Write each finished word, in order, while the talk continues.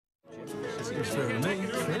Yes,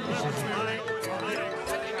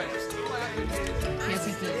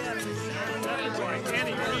 he did.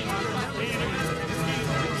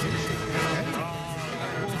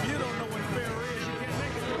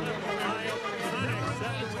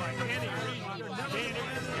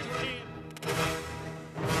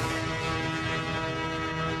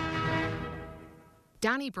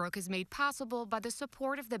 Donnybrook is made possible by the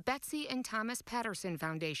support of the Betsy and Thomas Patterson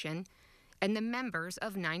Foundation and the members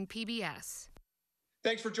of 9PBS.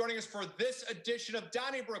 Thanks for joining us for this edition of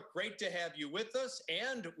Donnybrook. Great to have you with us.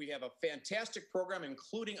 And we have a fantastic program,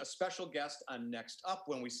 including a special guest on Next Up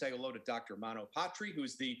when we say hello to Dr. Mano Patri,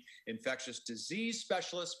 who's the infectious disease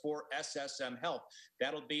specialist for SSM Health.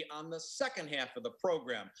 That'll be on the second half of the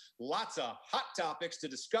program. Lots of hot topics to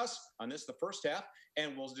discuss on this, the first half.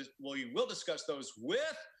 And we will discuss those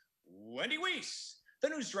with Wendy Wiese, the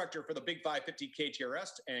news director for the Big 550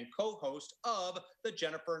 KTRS and co-host of the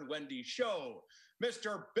Jennifer and Wendy Show.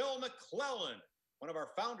 Mr. Bill McClellan, one of our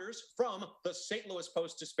founders from the St. Louis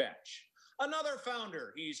Post-Dispatch. Another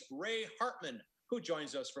founder, he's Ray Hartmann, who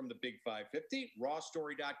joins us from the Big 550,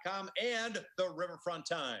 rawstory.com, and the Riverfront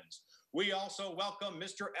Times. We also welcome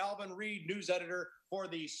Mr. Alvin Reid, news editor for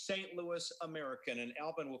the St. Louis American. And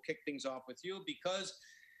Alvin, will kick things off with you because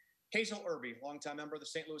Hazel Irby, longtime member of the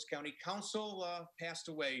St. Louis County Council, passed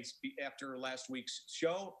away after last week's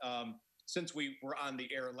show, since we were on the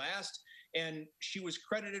air last. And she was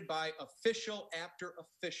credited by official after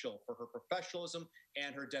official for her professionalism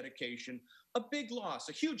and her dedication. A big loss,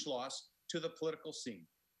 a huge loss to the political scene.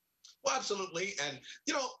 Well, absolutely. And,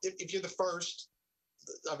 if you're the first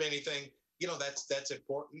of anything, that's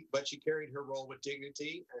important. But she carried her role with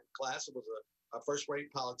dignity and class. It was a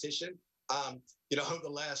first-rate politician. The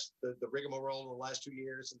rigmarole in the last 2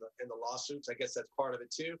 years and the lawsuits, I guess that's part of it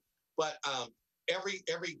too. But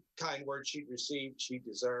every kind word she received, she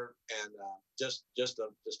deserved, and just a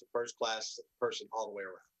first class person all the way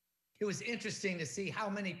around. It was interesting to see how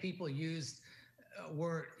many people used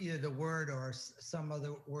either the word or some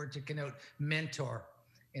other word to connote mentor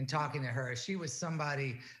in talking to her. She was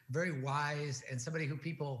somebody very wise and somebody who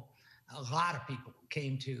a lot of people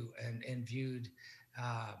came to and viewed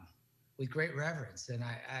with great reverence, and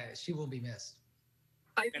she will be missed.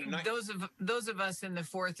 I think those of us in the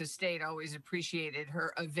Fourth Estate always appreciated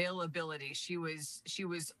her availability. She was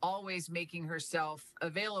always making herself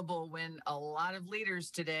available when a lot of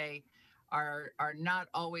leaders today are not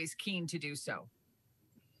always keen to do so.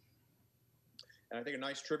 And I think a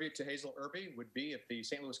nice tribute to Hazel Irby would be if the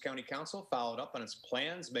St. Louis County Council followed up on its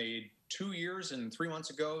plans made 2 years and 3 months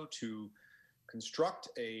ago to construct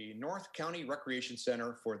a North County Recreation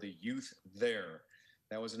Center for the youth there.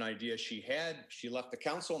 That was an idea she had. She left the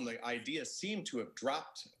council, and the idea seemed to have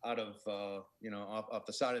dropped out of, off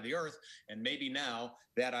the side of the earth. And maybe now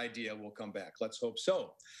that idea will come back. Let's hope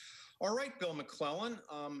so. All right, Bill McClellan,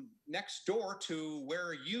 next door to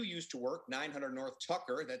where you used to work, 900 North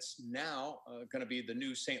Tucker, that's now going to be the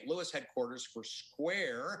new St. Louis headquarters for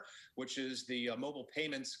Square, which is the mobile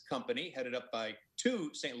payments company headed up by two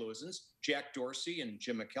St. Louisans, Jack Dorsey and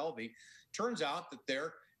Jim McKelvey. Turns out that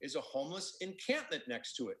there is a homeless encampment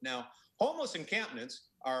next to it. Now, homeless encampments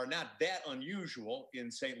are not that unusual in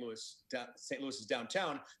St. Louis's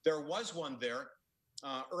downtown. There was one there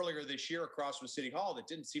earlier this year across from City Hall that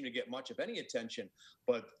didn't seem to get much of any attention.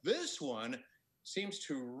 But this one seems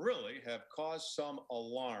to really have caused some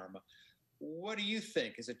alarm. What do you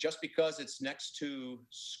think? Is it just because it's next to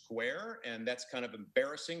Square and that's kind of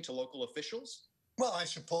embarrassing to local officials? Well, I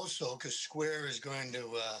suppose so, because Square is going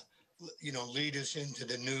to, lead us into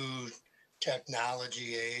the new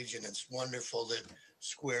technology age, and it's wonderful that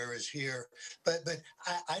Square is here. But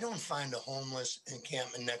I don't find a homeless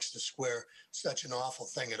encampment next to Square such an awful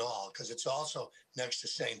thing at all, because it's also next to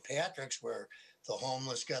St. Patrick's, where the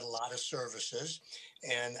homeless get a lot of services.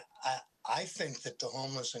 And I think that the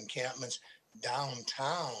homeless encampments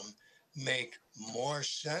downtown make more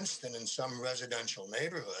sense than in some residential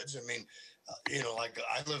neighborhoods. I mean, like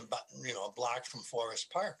I live, a block from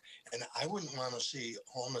Forest Park, and I wouldn't want to see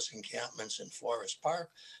homeless encampments in Forest Park.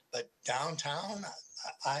 But downtown,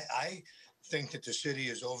 I think that the city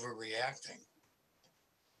is overreacting.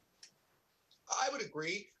 I would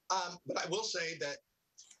agree, but I will say that,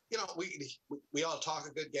 we all talk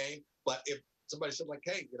a good game, but if somebody said like,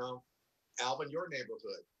 hey, Alvin, your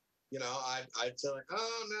neighborhood, I'd say like,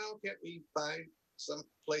 oh no, can't we find some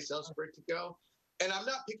place else for it to go? And I'm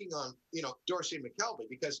not picking on, Dorsey and McKelvey,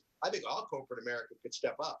 because I think all corporate America could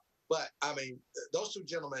step up. But I mean, those two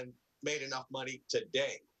gentlemen made enough money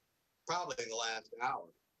today, probably in the last hour,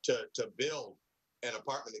 to build an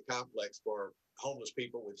apartment complex for homeless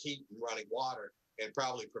people with heat and running water and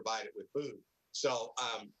probably provide it with food. So,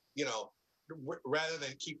 rather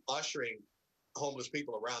than keep ushering homeless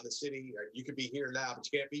people around the city, you could be here now, but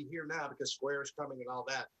you can't be here now because Square is coming and all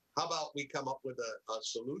that. How about we come up with a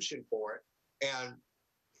solution for it? And,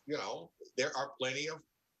 there are plenty of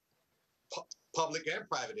public and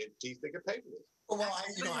private entities that can pay for this. Well,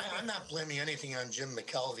 I'm not blaming anything on Jim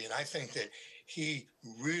McKelvey, and I think that he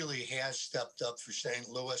really has stepped up for St.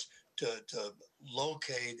 Louis to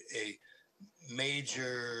locate a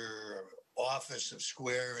major office of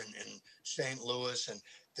Square in St. Louis, and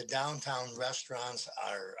the downtown restaurants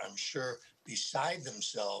are, I'm sure, beside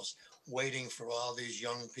themselves waiting for all these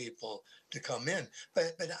young people to come in.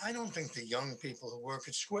 But I don't think the young people who work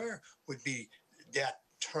at Square would be that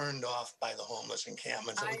turned off by the homeless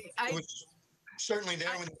encampments. It was certainly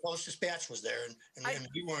there when the Post-Dispatch was there, and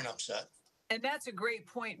we weren't upset. And that's a great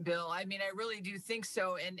point, Bill. I mean, I really do think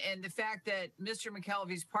so. And the fact that Mr.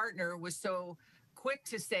 McKelvey's partner was so quick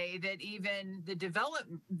to say that even the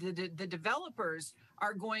developers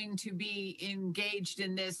are going to be engaged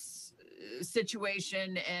in this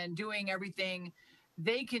situation and doing everything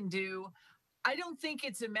they can do. I don't think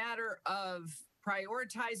it's a matter of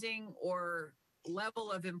prioritizing or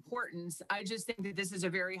level of importance. I just think that this is a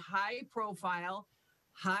very high profile,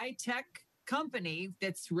 high tech company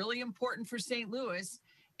that's really important for St. Louis.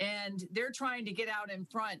 And they're trying to get out in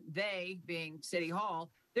front, they being City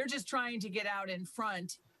Hall, they're just trying to get out in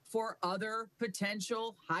front for other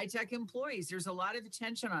potential high tech employees. There's a lot of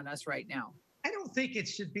attention on us right now. I don't think it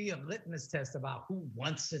should be a litmus test about who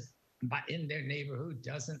wants it in their neighborhood, who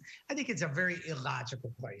doesn't. I think it's a very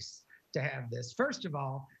illogical place to have this. First of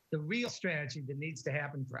all, the real strategy that needs to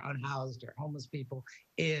happen for unhoused or homeless people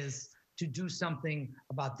is to do something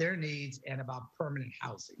about their needs and about permanent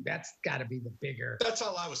housing. That's got to be the bigger. That's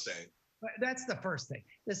all I was saying. That's the first thing.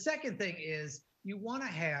 The second thing is you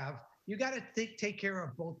got to take care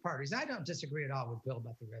of both parties. I don't disagree at all with Bill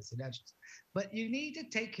about the residentials, but you need to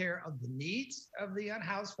take care of the needs of the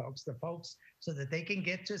unhoused folks, so that they can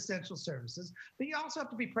get to essential services, but you also have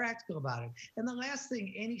to be practical about it. And the last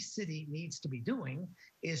thing any city needs to be doing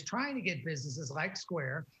is trying to get businesses like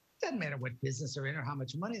Square, doesn't matter what business they're in or how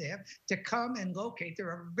much money they have, to come and locate.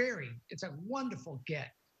 It's a wonderful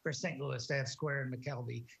get for St. Louis to have Square and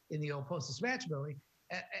McKelvey in the old Post-Dispatch building.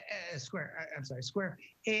 Square.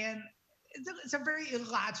 And it's a very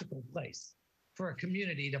illogical place for a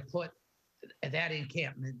community to put that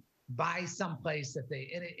encampment by someplace that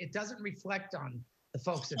it doesn't reflect on the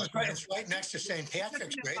folks. It's right next to St.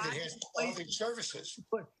 Patrick's Day that has all these services.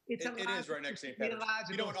 But it is right next to St. Patrick's.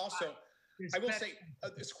 You know, and also, I will say,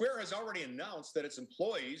 Square has already announced that its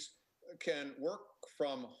employees can work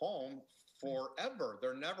from home forever.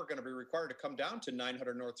 They're never going to be required to come down to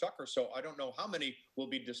 900 North Tucker. So I don't know how many will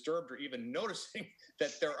be disturbed or even noticing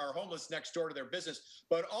that there are homeless next door to their business.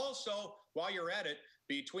 But also, while you're at it,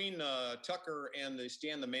 between Tucker and the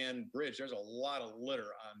Stand the Man Bridge, there's a lot of litter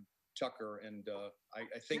on Tucker. And I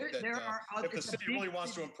think that if the city really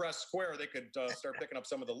wants to impress Square, they could start picking up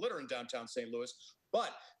some of the litter in downtown St. Louis.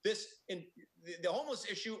 But the homeless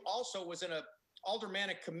issue also was in an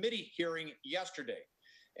aldermanic committee hearing yesterday.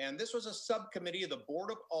 And this was a subcommittee of the Board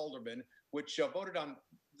of Aldermen, which voted on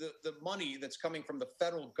the money that's coming from the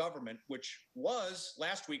federal government, which was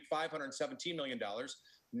last week $517 million.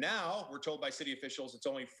 Now we're told by city officials it's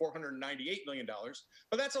only $498 million.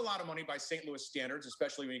 But that's a lot of money by St. Louis standards,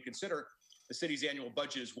 especially when you consider the city's annual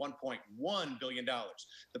budget is $1.1 billion.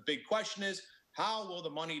 The big question is, how will the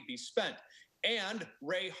money be spent? And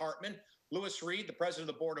Ray Hartmann, Lewis Reed, the president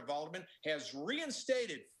of the Board of Aldermen, has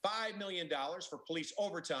reinstated $5 million for police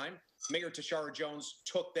overtime. Mayor Tashara Jones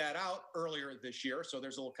took that out earlier this year, so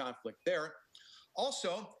there's a little conflict there.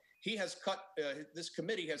 Also, he has this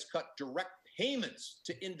committee has cut direct payments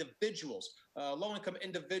to individuals. Low-income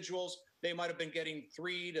individuals, they might have been getting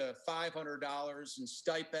 $300 to $500 in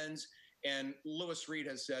stipends. And Lewis Reed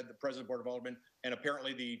has said, the president of the Board of Aldermen, and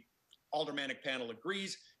apparently the aldermanic panel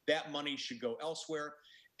agrees, that money should go elsewhere.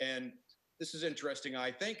 And this is interesting,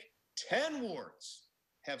 I think. 10 wards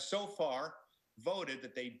have so far voted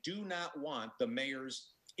that they do not want the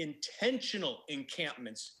mayor's intentional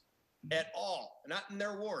encampments at all, not in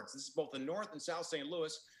their wards. This is both in North and South St.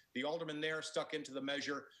 Louis. The aldermen there stuck into the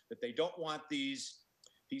measure that they don't want these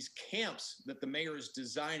camps that the mayor is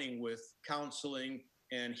designing with counseling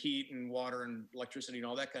and heat and water and electricity and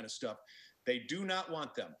all that kind of stuff. They do not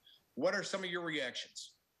want them. What are some of your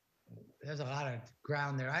reactions? There's a lot of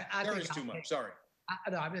ground there. There is too much. Sorry.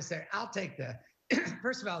 No, I'm going to say I'll take the.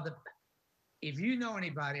 First of all, if you know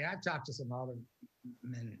anybody, I've talked to some aldermen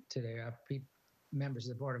today, members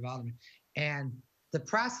of the Board of Aldermen, and the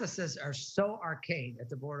processes are so arcane at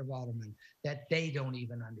the Board of Aldermen that they don't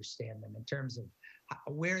even understand them in terms of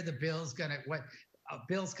where the bill's going to, what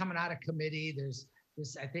bill's coming out of committee. There's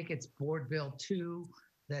this, I think it's Board Bill 2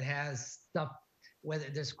 that has stuff, whether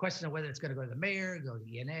there's a question of whether it's going to go to the mayor, go to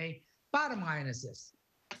the ENA. Bottom line is this.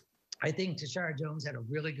 I think Tashara Jones had a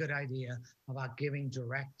really good idea about giving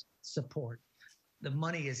direct support. The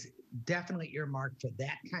money is definitely earmarked for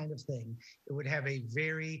that kind of thing. It would have a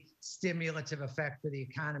very stimulative effect for the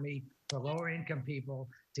economy, for lower income people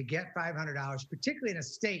to get $500, particularly in a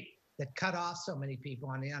state that cut off so many people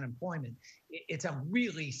on the unemployment. It's a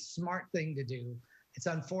really smart thing to do. It's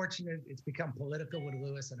unfortunate it's become political with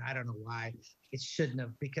Lewis, and I don't know why. It shouldn't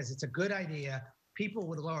have, because it's a good idea. People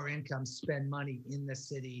with lower incomes spend money in the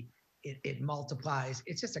city. It multiplies.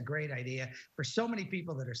 It's just a great idea for so many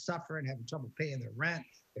people that are suffering, having trouble paying their rent,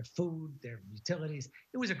 their food, their utilities.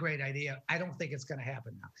 It was a great idea. I don't think it's going to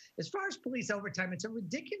happen now. As far as police overtime, it's a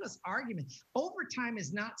ridiculous argument. Overtime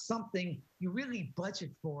is not something you really budget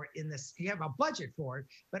for in this. You have a budget for it,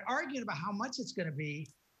 but arguing about how much it's going to be,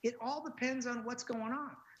 it all depends on what's going on.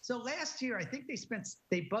 So last year, I think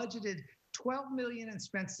they budgeted 12 million and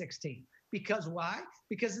spent 16. Because why?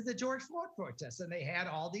 Because of the George Floyd protests, and they had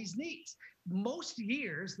all these needs. Most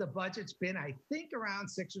years, the budget's been, I think, around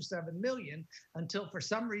 6 or 7 million until for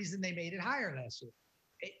some reason they made it higher last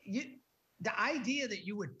year. The idea that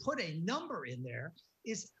you would put a number in there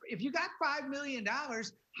is, if you got $5 million,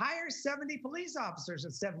 hire 70 police officers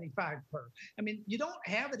at 75 per. I mean, you don't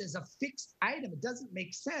have it as a fixed item. It doesn't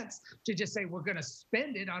make sense to just say we're going to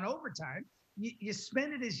spend it on overtime. You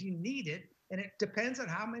spend it as you need it, and it depends on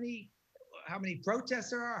how many protests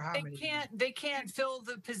there are. They can't fill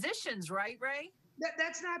the positions, right, Ray?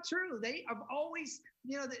 That's not true. They have always,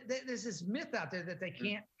 there's this myth out there that they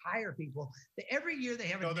can't hire people. Every year they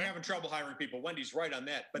have. No, they're having trouble hiring people. Wendy's right on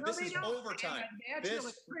that. But this is overtime.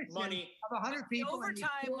 This money of 100 people. Overtime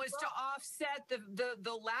was to offset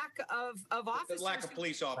the lack of officers. The lack of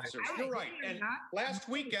police officers. You're right. And last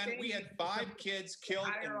weekend we had 5 kids killed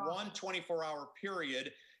in one 24-hour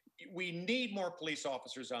period. We need more police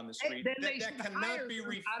officers on the street. That cannot be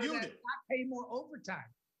refuted. Not pay more overtime.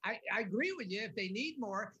 I agree with you. If they need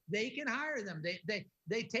more, they can hire them.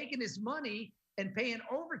 They taking this money and paying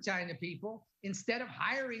overtime to people instead of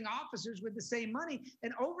hiring officers with the same money.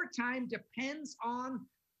 And overtime depends on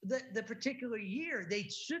the particular year. They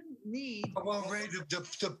shouldn't need. Well, Ray,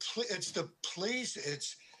 it's the police.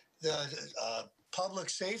 It's the public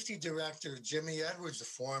safety director, Jimmy Edwards, the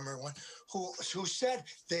former one, who said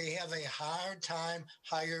they have a hard time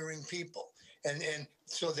hiring people. And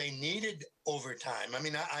so they needed overtime. I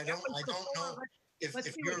mean, I don't know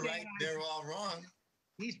if you're right, they're all wrong.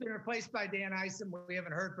 He's been replaced by Dan Isom. We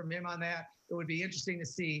haven't heard from him on that. It would be interesting to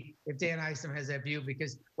see if Dan Isom has that view,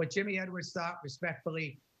 because what Jimmy Edwards thought,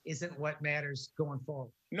 respectfully, isn't what matters going forward.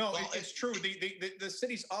 No, it's true. The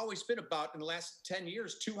city's always been about, in the last 10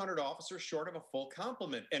 years, 200 officers short of a full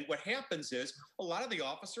complement. And what happens is a lot of the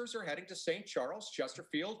officers are heading to St. Charles,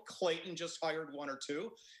 Chesterfield. Clayton just hired 1 or 2.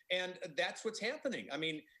 And that's what's happening. I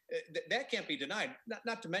mean, that can't be denied,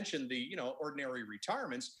 not to mention the, ordinary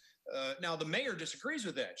retirements. Now, the mayor disagrees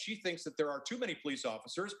with that. She thinks that there are too many police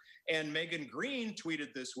officers. And Megan Green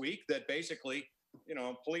tweeted this week that basically,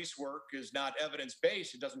 police work is not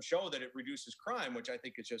evidence-based. It doesn't show that it reduces crime, which I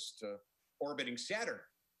think is just orbiting Saturn.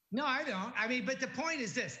 No, I don't. I mean, but the point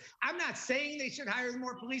is this. I'm not saying they should hire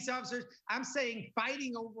more police officers. I'm saying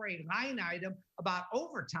fighting over a line item about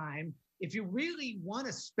overtime, if you really want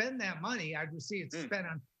to spend that money, I'd see it spent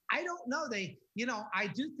on. I don't know. I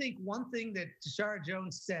do think one thing that Tashara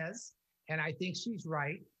Jones says, and I think she's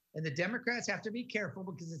right, and the Democrats have to be careful,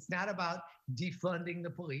 because it's not about defunding the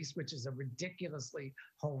police, which is a ridiculously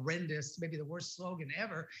horrendous, maybe the worst slogan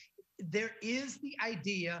ever. There is the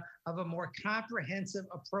idea of a more comprehensive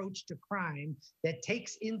approach to crime that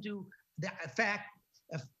takes into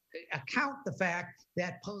account the fact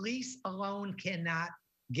that police alone cannot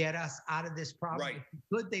get us out of this problem. Right. If they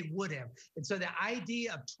could, they would have. And so the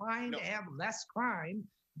idea of trying to have less crime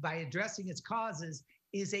by addressing its causes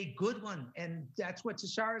is a good one, and that's what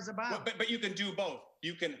Tashara is about. But you can do both.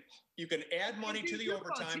 You can add money to the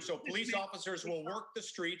overtime, so police officers will work the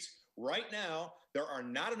streets. Right now, there are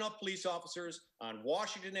not enough police officers on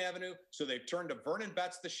Washington Avenue, so they've turned to Vernon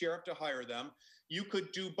Betts, the sheriff, to hire them. You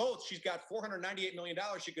could do both. She's got $498 million.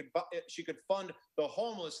 She could fund the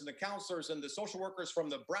homeless and the counselors and the social workers from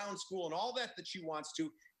the Brown School and all that she wants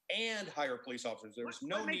to, and hire police officers. There's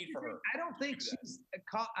no need for her. I don't think she's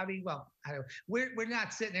we're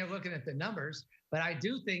not sitting there looking at the numbers, but I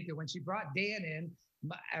do think that when she brought Dan in,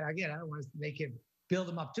 and again, I don't want to make him build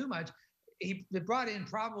him up too much. he brought in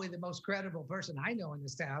probably the most credible person I know in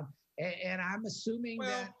this town, and I'm assuming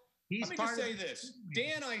that he's let me part just say of this.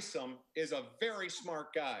 Dan Isom is a very smart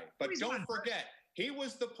guy, but don't forget, he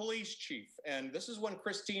was the police chief. And this is when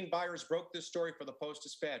Christine Byers broke this story for the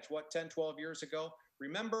Post-Dispatch, 10, 12 years ago?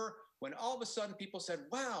 Remember when all of a sudden people said,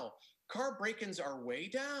 wow, car break-ins are way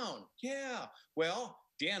down. Yeah, well,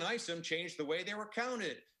 Dan Isom changed the way they were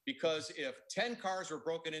counted, because if 10 cars were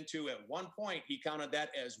broken into at one point, he counted that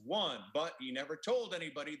as one, but he never told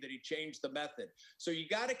anybody that he changed the method. So you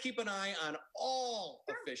got to keep an eye on all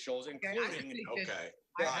officials, including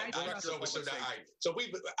I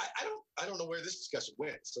don't know where this discussion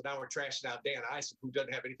went. So now we're trashing out Dan Isom, who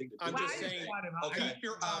doesn't have anything to do I'm with just it. saying, keep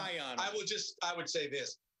your eye on him. I would say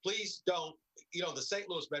this. Please don't, the St.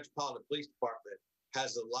 Louis Metropolitan Police Department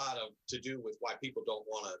has a lot to do with why people don't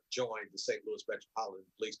want to join the St. Louis Metropolitan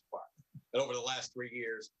Police Department. And over the last 3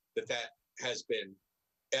 years, that has been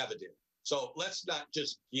evident. So let's not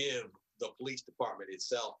just give the police department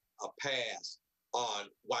itself a pass on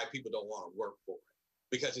why people don't want to work for it,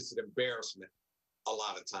 because it's an embarrassment a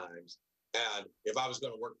lot of times. And if I was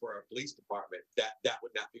going to work for a police department, that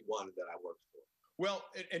would not be one that I worked for. Well,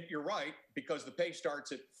 and you're right, because the pay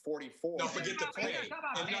starts at 44. No, forget the pay.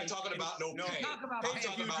 I'm not talking about no pay. Pay's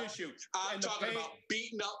a huge issue. I'm talking about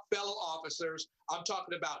beating up fellow officers. I'm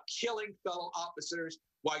talking about killing fellow officers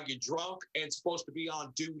while you're drunk and supposed to be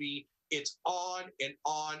on duty. It's on and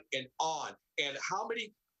on and on. And how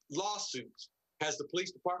many lawsuits has the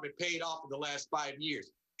police department paid off in the last 5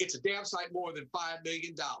 years? It's a damn sight more than $5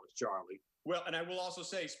 million, Charlie. Well, and I will also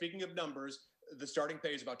say, speaking of numbers, the starting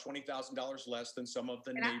pay is about $20,000 less than some of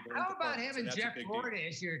the neighboring How about departments, having Jeff Florida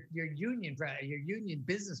as your union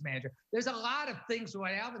business manager? There's a lot of things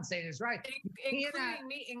what Alvin's saying is right.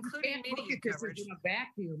 Including media coverage. In a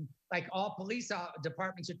vacuum, like all police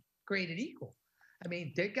departments are created equal. I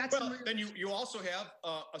mean, they've got some. Then you also have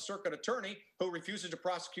a circuit attorney who refuses to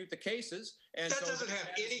prosecute the cases, and that doesn't have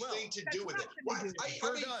anything to do with it. It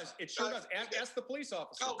sure does. It sure does. Ask the police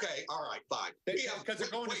officer. Okay, all right, fine. Because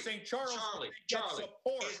they're going to St. Charles. Charlie,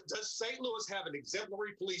 does St. Louis have an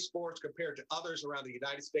exemplary police force compared to others around the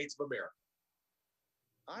United States of America?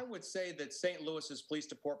 I would say that St. Louis's police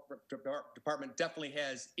department definitely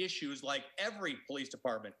has issues like every police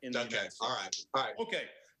department in the United States. All right. Okay.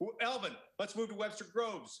 Alvin, let's move to Webster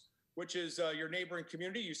Groves, which is your neighboring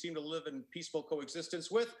community you seem to live in peaceful coexistence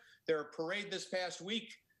with. Their parade this past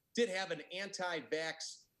week did have an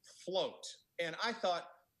anti-vax float. And I thought,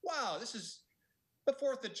 wow, this is the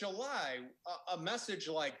 4th of July. A message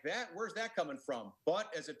like that, where's that coming from?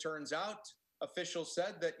 But as it turns out, officials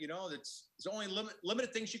said that, there's only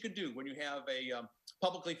limited things you can do when you have a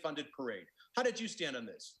publicly funded parade. How did you stand on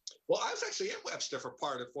this? Well, I was actually in Webster for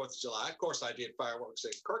part of the 4th of July. Of course, I did fireworks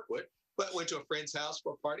in Kirkwood, but went to a friend's house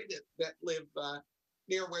for a party that lived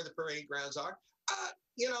near where the parade grounds are.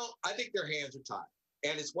 I think their hands are tied.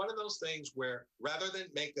 And it's one of those things where rather than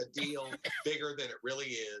make a deal bigger than it really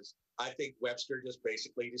is, I think Webster just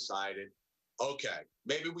basically decided, okay,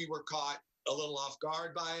 maybe we were caught a little off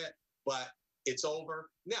guard by it, but it's over.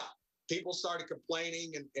 Now, people started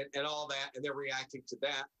complaining and all that, and they're reacting to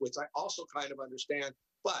that, which I also kind of understand.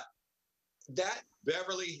 But that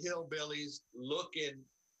Beverly Hillbillies looking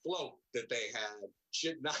float that they had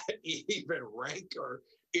should not even rancor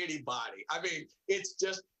anybody. I mean, it's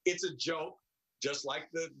a joke, just like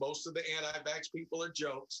most of the anti-vax people are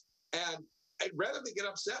jokes. And rather than get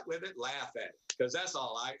upset with it, laugh at it, because that's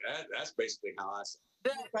basically how I say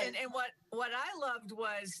it. And what I loved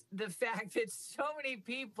was the fact that so many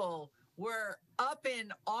people were up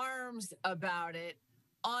in arms about it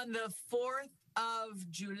on the 4th of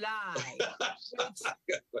July,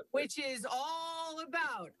 which is all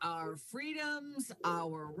about our freedoms,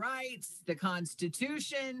 our rights, the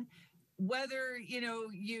Constitution. Whether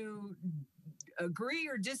you agree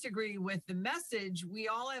or disagree with the message, we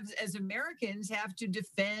all have, as Americans, have to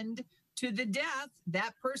defend to the death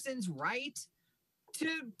that person's right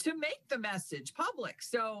to make the message public.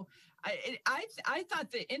 So I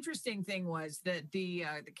thought the interesting thing was that the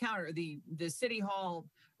city hall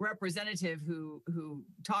representative who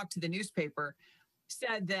talked to the newspaper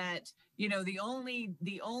said that the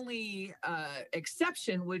only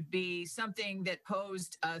exception would be something that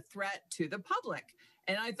posed a threat to the public.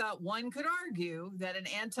 And I thought one could argue that an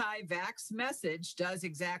anti-vax message does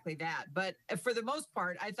exactly that. But for the most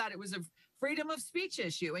part, I thought it was a freedom of speech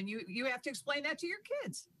issue, and you have to explain that to your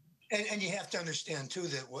kids. And you have to understand, too,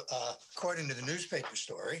 that according to the newspaper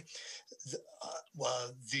story,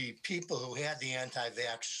 the people who had the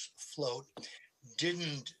anti-vax float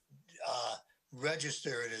didn't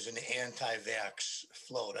register it as an anti-vax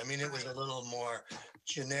float. I mean, it was a little more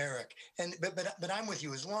generic. And but I'm with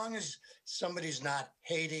you. As long as somebody's not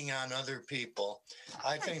hating on other people,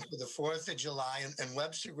 I think for the 4th of July, and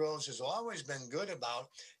Webster Groves has always been good about,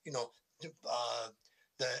 you know,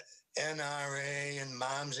 the NRA and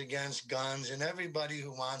Moms Against Guns and everybody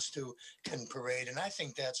who wants to can parade. And I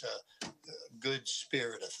think that's a good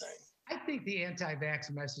spirit of thing. I think the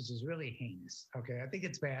anti-vax message is really heinous. Okay, I think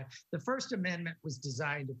it's bad. The First Amendment was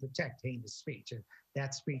designed to protect heinous speech, and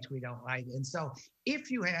that speech we don't like. And so,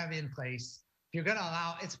 if you have in place, if you're going to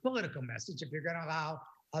allow, it's political message. If you're going to allow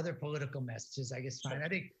other political messages, I guess fine. I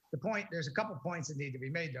think the point, there's a couple points that need to be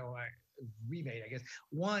made, though. I guess.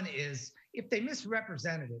 One is if they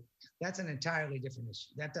misrepresented it, that's an entirely different issue.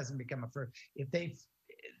 That doesn't become a first.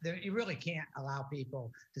 You really can't allow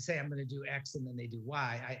people to say I'm going to do X and then they do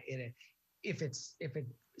Y. If it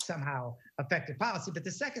somehow affected policy. But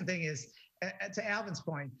the second thing is, to Alvin's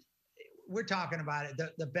point, we're talking about it.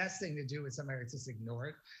 The best thing to do with somebody is just ignore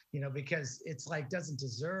it, because it's like doesn't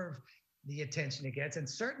deserve the attention it gets. And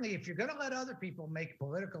certainly, if you're going to let other people make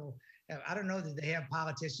political, I don't know that they have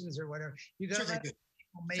politicians or whatever. You're going to let people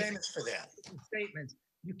make famous for that statements.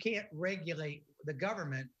 You can't regulate the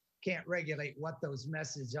government. Can't regulate what those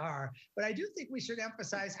messages are. But I do think we should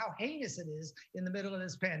emphasize how heinous it is in the middle of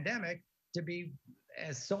this pandemic to be,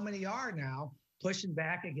 as so many are now, pushing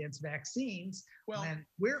back against vaccines. Well, and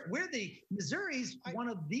Missouri's one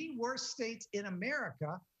of the worst states in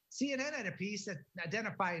America. CNN had a piece that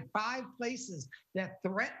identified 5 places that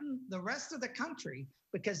threaten the rest of the country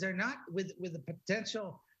because they're not with the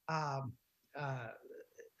potential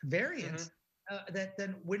variants. That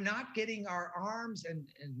then we're not getting our arms, and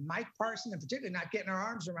Mike Parson in particular, not getting our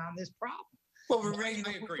arms around this problem. Well,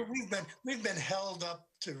 we've been held up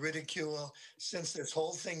to ridicule since this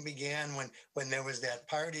whole thing began when there was that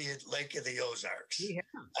party at Lake of the Ozarks. Yeah.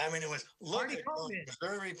 I mean, it was look at those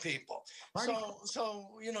Missouri people. So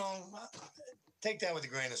take that with a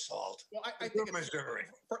grain of salt. Well, I think Missouri.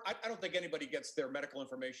 I don't think anybody gets their medical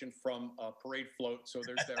information from a parade float. So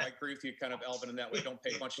there's that. I agree with you, kind of, Alvin, in that way. Don't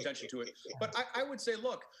pay much attention to it. But I would say,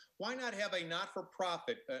 look, why not have a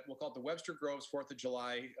not-for-profit? We'll call it the Webster Groves 4th of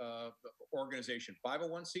July organization,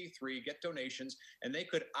 501c3, get donations, and they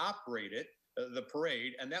could operate it, the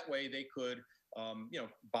parade, and that way they could,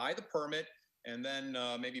 buy the permit. And then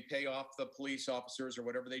maybe pay off the police officers or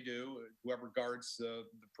whatever they do, whoever guards the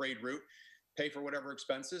parade route, pay for whatever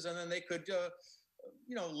expenses, and then they could,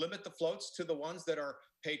 limit the floats to the ones that are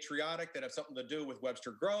patriotic, that have something to do with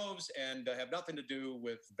Webster Groves, and have nothing to do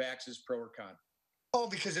with vaxxes, pro or con. Oh,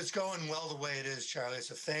 because it's going well the way it is, Charlie.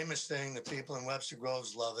 It's a famous thing. The people in Webster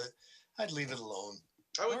Groves love it. I'd leave it alone.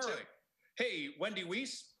 I would too. Right. Hey, Wendy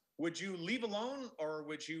Wiese, would you leave alone, or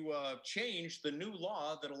would you change the new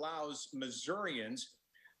law that allows Missourians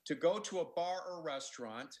to go to a bar or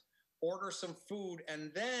restaurant, order some food,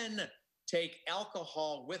 and then take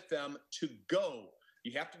alcohol with them to go?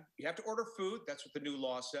 You have to order food. That's what the new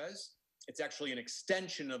law says. It's actually an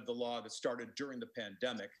extension of the law that started during the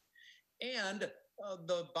pandemic. And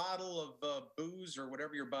the bottle of booze or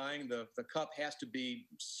whatever you're buying, the cup has to be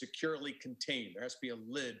securely contained. There has to be a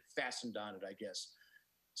lid fastened on it, I guess.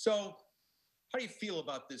 So how do you feel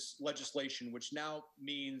about this legislation, which now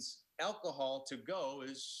means alcohol to go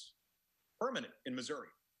is permanent in Missouri?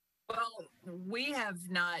 Well, we have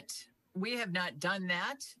not done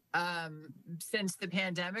that since the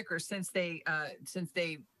pandemic, or since they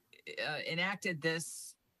enacted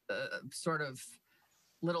this sort of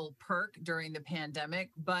little perk during the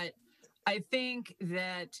pandemic. But I think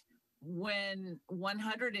that when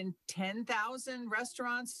 110,000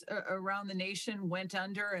 restaurants around the nation went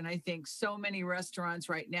under, and I think so many restaurants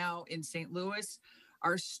right now in St. Louis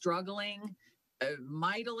are struggling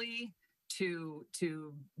mightily to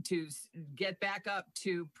get back up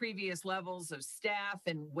to previous levels of staff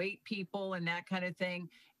and wait people and that kind of thing.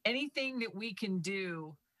 Anything that we can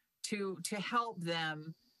do to help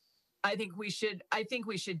them, I think we should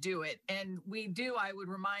do it. And we do. I would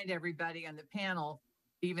remind everybody on the panel,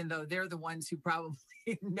 even though they're the ones who probably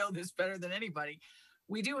know this better than anybody,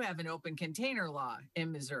 we do have an open container law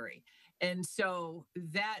in Missouri. And so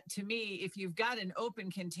that, to me, if you've got an open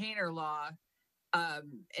container law,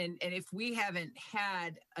 and if we haven't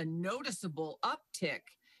had a noticeable uptick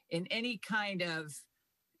in any kind of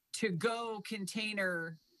to-go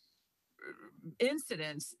container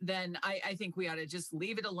incidents, then I think we ought to just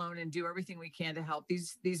leave it alone and do everything we can to help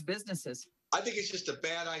these businesses. I think it's just a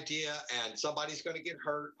bad idea, and somebody's going to get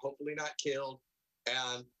hurt, hopefully not killed,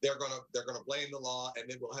 and they're going to blame the law, and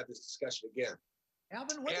then we'll have this discussion again.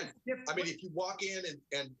 Alvin, if you walk in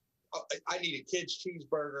and I need a kid's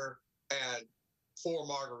cheeseburger, and 4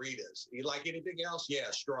 margaritas. You like anything else?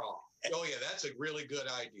 Yeah, straw. Oh yeah, that's a really good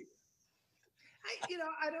idea.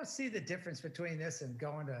 I don't see the difference between this and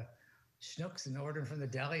going to Schnucks and ordering from the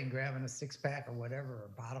deli and grabbing a 6-pack or whatever, or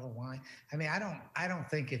a bottle of wine. I mean, I don't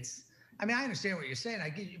think it's. I mean, I understand what you're saying. I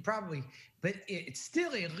get you probably, but it's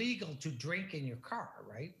still illegal to drink in your car,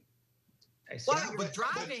 right? Well, you're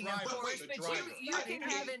driving, of course, but you can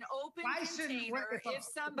have an open container if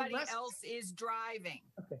somebody else is driving.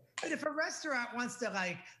 Okay. But if a restaurant wants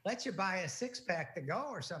to let you buy a 6-pack to go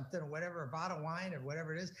or something, or whatever, a bottle of wine or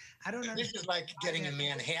whatever it is, I don't know. This is like getting a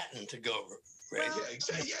Manhattan to go, right? Well,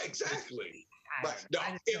 yeah, exactly. Right. No,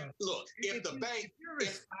 if the bank, you're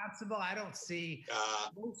responsible, I don't see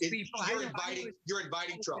people. You're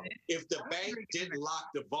inviting trouble. If the bank didn't lock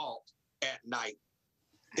the vault at night,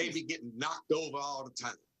 they'd be getting knocked over all the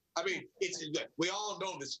time. I mean, we all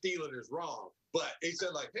know that stealing is wrong, but they said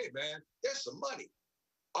hey, man, there's some money.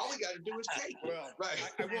 All we got to do is take it. Well, right.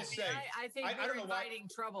 I will say, I think we're inviting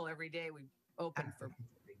trouble every day we open for.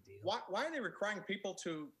 Why are they requiring people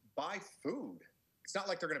to buy food? It's not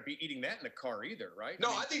like they're going to be eating that in the car either, right?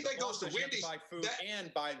 No, I think that goes to Wendy's. You have to buy food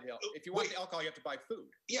and buy if you want the alcohol, you have to buy food.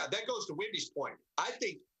 Yeah, that goes to Wendy's point. I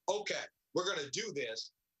think, okay, we're going to do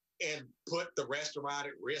this and put the restaurant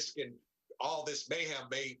at risk, and all this mayhem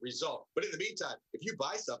may result. But in the meantime, if you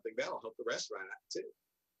buy something, that'll help the restaurant out too.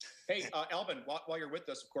 Hey, Alvin, while you're with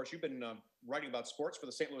us, of course, you've been writing about sports for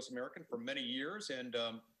the St. Louis American for many years, and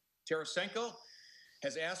Tarasenko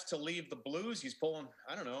has asked to leave the Blues. He's pulling,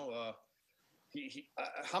 I don't know,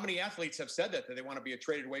 how many athletes have said that they want to be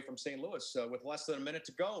traded away from St. Louis with less than a minute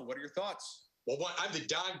to go? What are your thoughts? Well, I'm the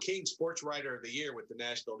Don King Sports Writer of the Year with the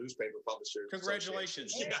National Newspaper Publishers.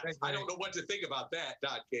 Congratulations. Yeah, I don't know what to think about that,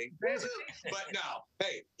 Don King. But no,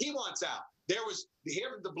 hey, he wants out.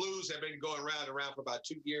 The Blues have been going round and round for about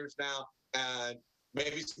 2 years now, and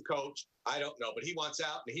maybe it's the coach. I don't know, but he wants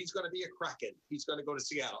out, and he's going to be a Kraken. He's going to go to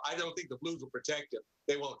Seattle. I don't think the Blues will protect him.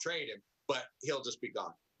 They won't trade him, but he'll just be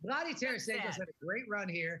gone. Vlade Tarasenko's had a great run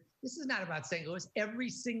here. This is not about St. Louis. Every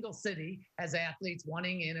single city has athletes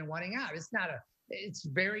wanting in and wanting out. It's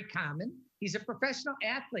very common. He's a professional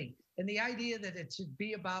athlete. And the idea that it should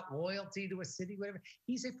be about loyalty to a city, whatever,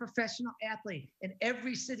 he's a professional athlete. And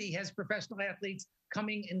every city has professional athletes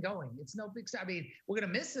coming and going. It's no big, I mean, we're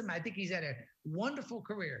going to miss him. I think he's had a wonderful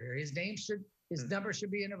career here. His number should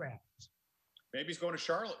be in the Raptors. Maybe he's going to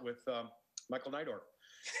Charlotte with Michael Neidorf.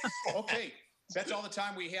 Okay. That's all the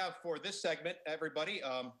time we have for this segment, everybody.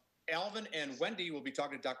 Alvin and Wendy will be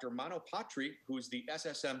talking to Dr. Mano Patri, who is the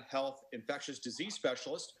SSM Health Infectious Disease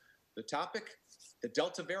Specialist. The topic, the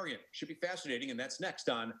Delta variant. Should be fascinating, and that's next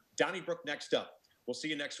on Donnybrook Next Up. We'll see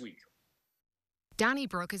you next week.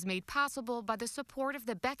 Donnybrook is made possible by the support of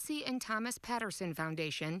the Betsy and Thomas Patterson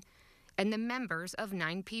Foundation and the members of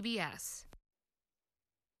 9PBS.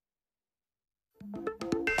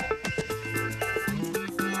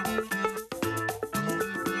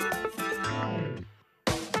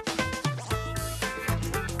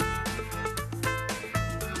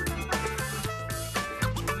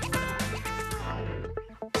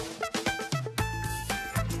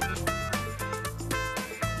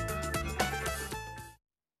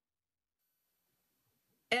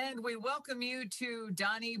 And we welcome you to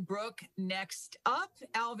Donnybrook Next Up.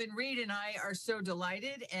 Alvin Reid and I are so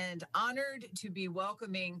delighted and honored to be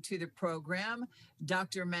welcoming to the program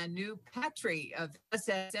Dr. Mano Patri of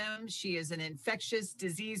SSM. She is an infectious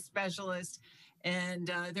disease specialist,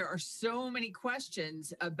 and there are so many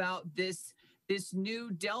questions about this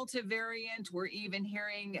new Delta variant. We're even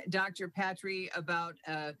hearing, Dr. Patri, about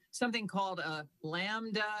something called a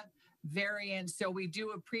Lambda variant. So we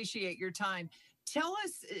do appreciate your time. Tell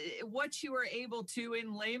us what you were able to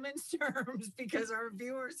in layman's terms, because our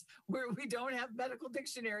viewers, we don't have medical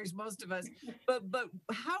dictionaries, most of us. But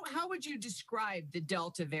how would you describe the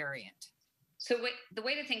Delta variant? So the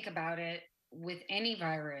way to think about it, with any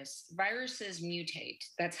viruses mutate.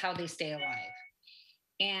 That's how they stay alive.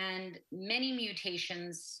 And many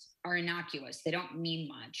mutations are innocuous. They don't mean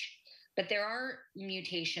much. But there are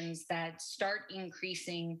mutations that start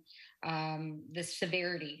increasing the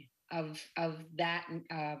severity of that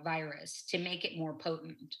virus to make it more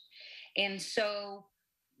potent. And so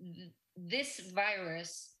this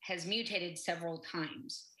virus has mutated several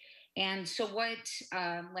times. And so what,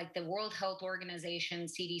 like the World Health Organization,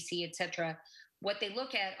 CDC, et cetera, what they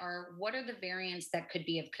look at are what are the variants that could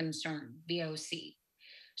be of concern, VOC.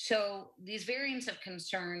 So these variants of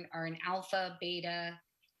concern are an alpha, beta,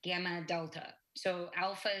 gamma, delta. So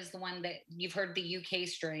alpha is the one that you've heard, the UK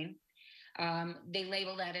strain. They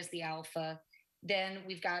label that as the alpha. Then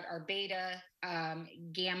we've got our beta,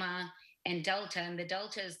 gamma, and Delta. And the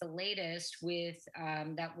Delta is the latest with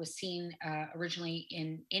that was seen originally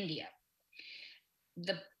in India.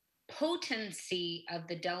 The potency of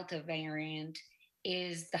the Delta variant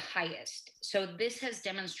is the highest. So this has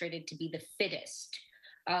demonstrated to be the fittest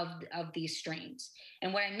of these strains.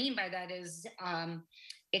 And what I mean by that is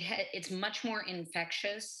it's much more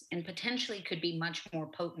infectious and potentially could be much more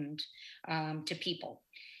potent to people.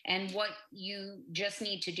 And what you just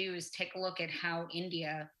need to do is take a look at how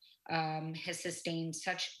India has sustained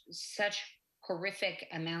such horrific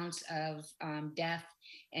amounts of death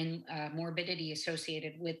and morbidity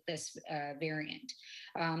associated with this variant.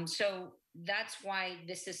 So that's why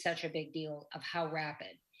this is such a big deal of how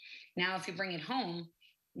rapid. Now, if you bring it home,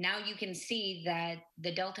 now you can see that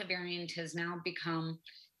the Delta variant has now become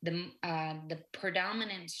the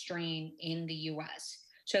predominant strain in the US.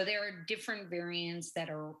 So there are different variants that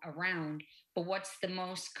are around, but what's the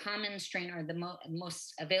most common strain or the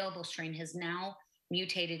most available strain has now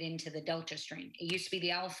mutated into the Delta strain. It used to be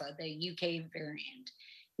the Alpha, the UK variant.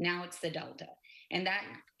 Now it's the Delta. And that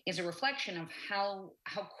is a reflection of how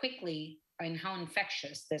quickly and how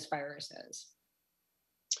infectious this virus is.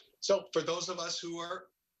 So for those of us who are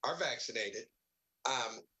vaccinated,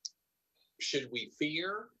 should we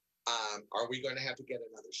fear? Are we going to have to get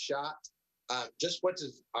another shot? Just what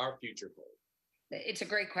does our future hold? It's a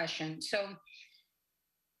great question. So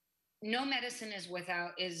no medicine is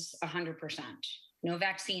 100%. No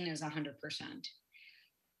vaccine is 100%.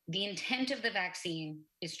 The intent of the vaccine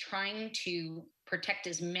is trying to protect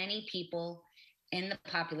as many people in the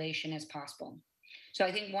population as possible. So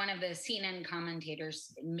I think one of the CNN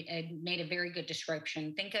commentators made a very good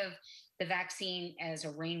description. Think of the vaccine as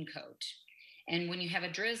a raincoat. And when you have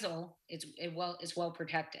a drizzle, it's well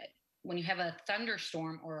protected. When you have a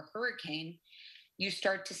thunderstorm or a hurricane, you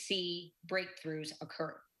start to see breakthroughs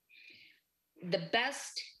occur. The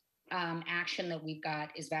best action that we've got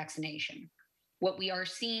is vaccination. What we are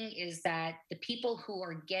seeing is that the people who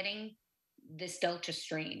are getting this Delta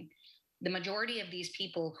strain, the majority of these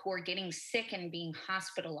people who are getting sick and being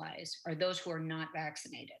hospitalized are those who are not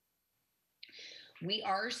vaccinated. We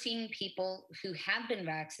are seeing people who have been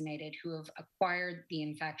vaccinated who have acquired the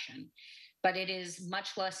infection, but it is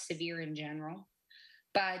much less severe in general.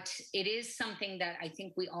 But it is something that I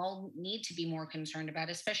think we all need to be more concerned about,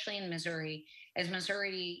 especially in Missouri, as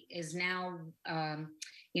Missouri is now,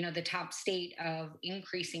 the top state of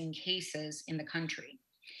increasing cases in the country.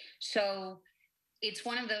 So it's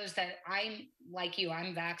one of those that I'm like you,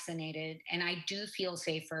 I'm vaccinated and I do feel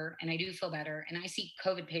safer and I do feel better. And I see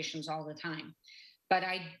COVID patients all the time. But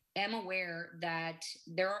I am aware that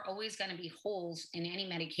there are always going to be holes in any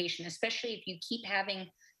medication, especially if you keep having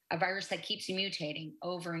a virus that keeps mutating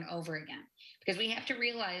over and over again. Because we have to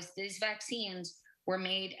realize these vaccines were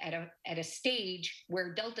made at a stage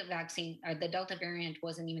where the Delta variant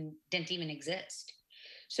didn't even exist.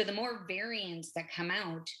 So the more variants that come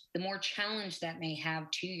out, the more challenge that may have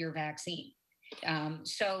to your vaccine.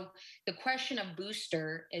 So the question of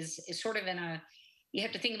booster is sort of you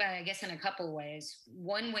have to think about it, I guess, in a couple of ways.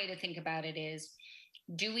 One way to think about it is,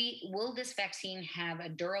 will this vaccine have a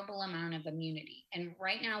durable amount of immunity? And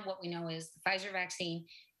right now, what we know is the Pfizer vaccine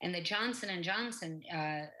and the Johnson & Johnson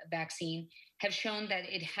vaccine have shown that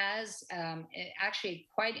it has actually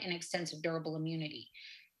quite an extensive durable immunity.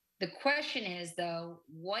 The question is, though,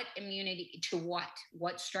 what immunity to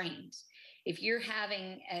what strains? If you're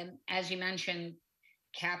having, as you mentioned,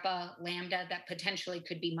 Kappa, Lambda, that potentially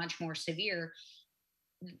could be much more severe,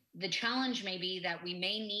 the challenge may be that we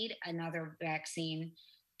may need another vaccine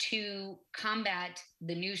to combat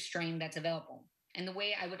the new strain that's available. And the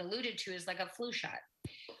way I would allude it to is like a flu shot.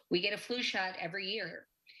 We get a flu shot every year.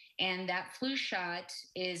 And that flu shot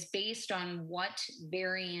is based on what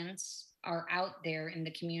variants are out there in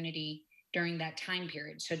the community during that time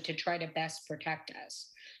period. So to try to best protect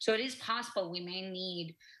us. So it is possible we may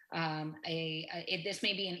need this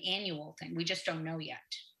may be an annual thing. We just don't know yet.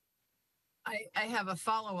 I have a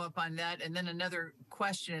follow-up on that, and then another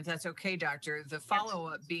question, if that's okay, doctor. The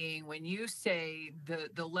follow-up being, when you say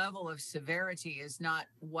the level of severity is not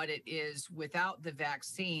what it is without the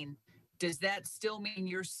vaccine, does that still mean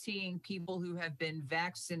you're seeing people who have been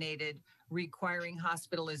vaccinated requiring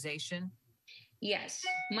hospitalization? Yes,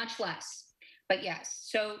 much less, but yes.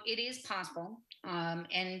 So it is possible,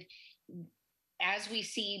 and as we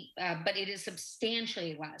see, but it is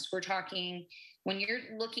substantially less. We're talking, when you're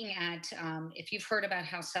looking at, if you've heard about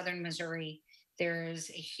how Southern Missouri, there's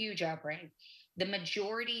a huge outbreak, the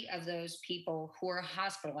majority of those people who are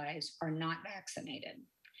hospitalized are not vaccinated.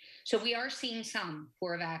 So we are seeing some who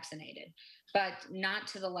are vaccinated, but not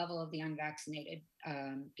to the level of the unvaccinated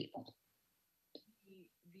people.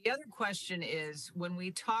 The other question is, when we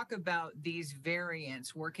talk about these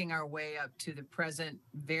variants working our way up to the present,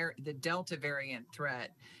 the Delta variant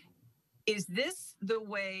threat, is this the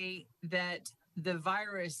way that the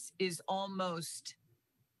virus is almost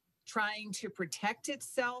trying to protect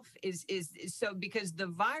itself? Is so, because the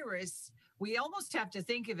virus, we almost have to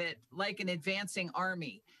think of it like an advancing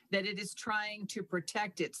army, that it is trying to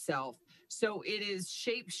protect itself. So it is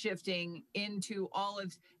shape shifting into all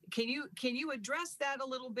of. Can you address that a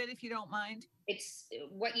little bit, if you don't mind? It's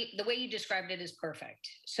the way you described it is perfect.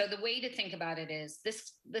 So the way to think about it is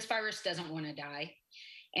this virus doesn't want to die,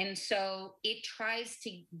 and so it tries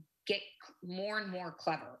to get more and more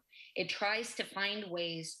clever. It tries to find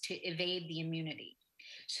ways to evade the immunity.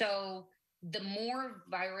 So the more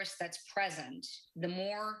virus that's present, the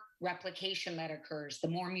more replication that occurs, the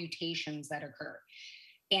more mutations that occur.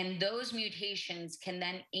 And those mutations can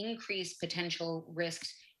then increase potential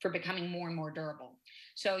risks for becoming more and more durable.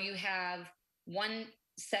 So you have one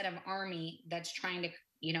set of army that's trying to,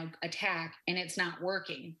 attack, and it's not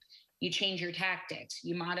working. You change your tactics.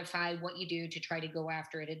 You modify what you do to try to go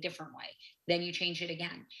after it a different way. Then you change it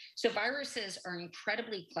again. So viruses are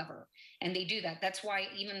incredibly clever, and they do that. That's why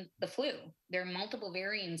even the flu, there are multiple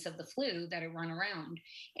variants of the flu that are run around.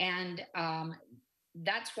 And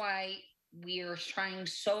that's why we are trying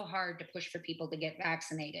so hard to push for people to get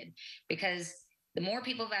vaccinated, because the more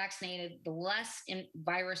people vaccinated, the less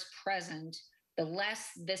virus present, the less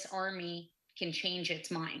this army can change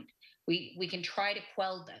its mind. We can try to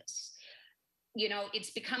quell this.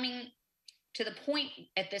 It's becoming to the point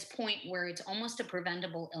at this point where it's almost a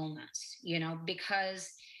preventable illness,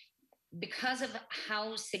 because of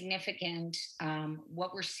how significant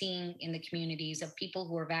what we're seeing in the communities of people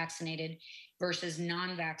who are vaccinated versus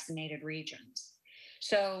non-vaccinated regions.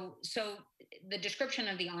 So the description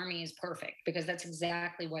of the army is perfect, because that's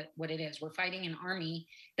exactly what it is. We're fighting an army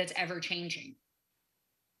that's ever changing.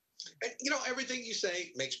 And, everything you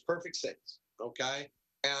say makes perfect sense. Okay.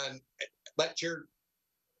 But your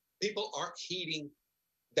people aren't heeding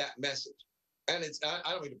that message. And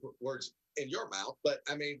I don't mean to put words in your mouth, but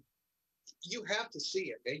I mean, you have to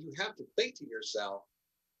see it, and you have to think to yourself,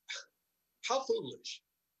 how foolish.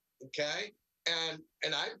 Okay. And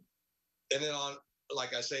then on,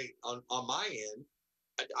 like I say, on my end,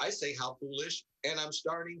 I say how foolish, and I'm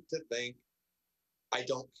starting to think I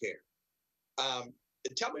don't care.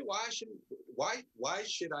 Tell me why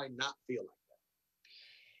should I not feel like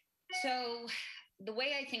that? So the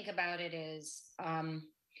way I think about it is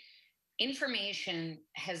information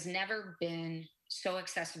has never been so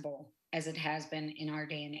accessible as it has been in our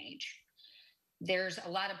day and age. There's a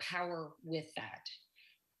lot of power with that.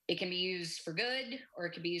 It can be used for good, or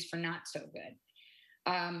it can be used for not so good.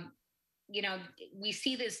 We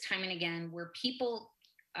see this time and again where people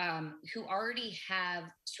who already have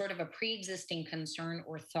sort of a pre-existing concern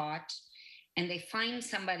or thought, and they find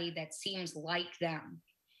somebody that seems like them,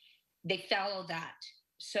 they follow that.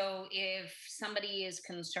 So if somebody is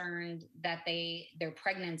concerned that their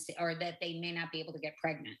pregnancy, or that they may not be able to get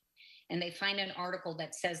pregnant, and they find an article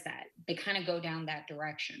that says that, they kind of go down that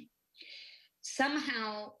direction.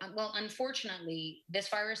 Somehow, unfortunately, this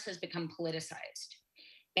virus has become politicized.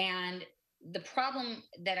 And the problem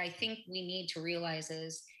that I think we need to realize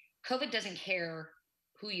is COVID doesn't care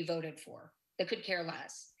who you voted for. They could care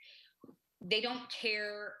less. They don't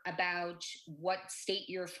care about what state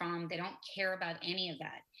you're from. They don't care about any of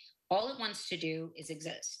that. All it wants to do is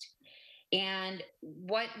exist. And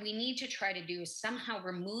what we need to try to do is somehow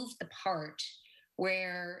remove the part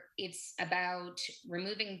where it's about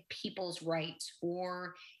removing people's rights,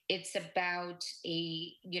 or it's about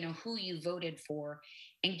who you voted for,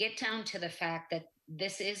 and get down to the fact that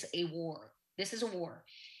this is a war. This is a war.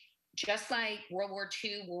 Just like World War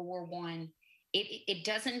II, World War I, it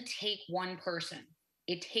doesn't take one person.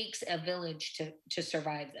 It takes a village to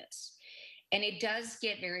survive this. And it does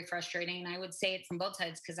get very frustrating. And I would say it from both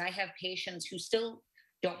sides, because I have patients who still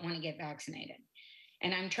don't want to get vaccinated.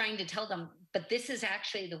 And I'm trying to tell them, but this is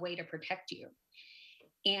actually the way to protect you.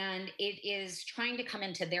 And it is trying to come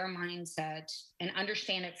into their mindset and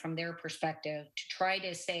understand it from their perspective, to try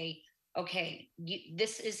to say, okay,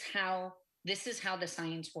 this is how the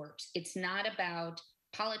science works. It's not about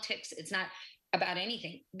politics. It's not about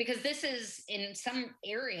anything, because this is, in some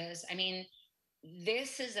areas, I mean,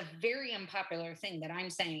 this is a very unpopular thing that I'm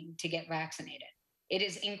saying, to get vaccinated. It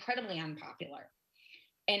is incredibly unpopular.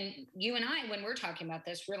 And you and I, when we're talking about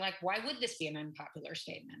this, we're like, why would this be an unpopular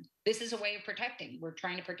statement? This is a way of protecting. We're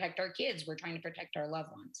trying to protect our kids. We're trying to protect our loved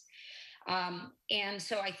ones. And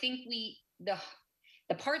so I think the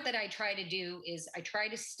part that I try to do is I try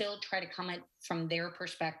to still try to come at from their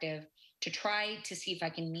perspective, to try to see if I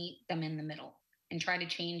can meet them in the middle and try to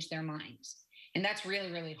change their minds. And that's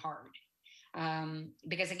really, really hard.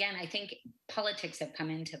 Because again, I think politics have come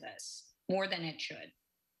into this more than it should.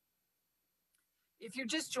 If you're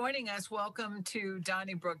just joining us, welcome to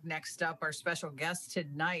Donnybrook Next Up. Our special guest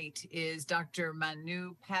tonight is Dr.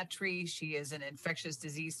 Mano Patri. She is an infectious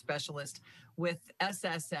disease specialist with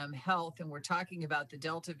SSM Health, and we're talking about the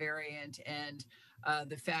Delta variant and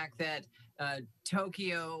the fact that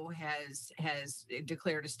Tokyo has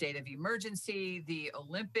declared a state of emergency. The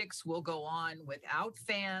Olympics will go on without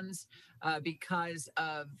fans because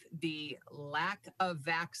of the lack of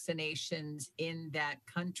vaccinations in that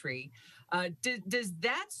country. Does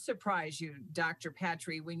that surprise you, Dr.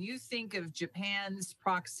 Patri, when you think of Japan's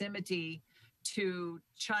proximity to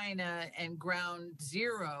China and ground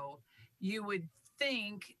zero? You would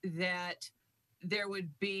think that there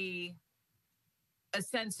would be a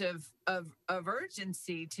sense of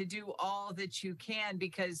urgency to do all that you can,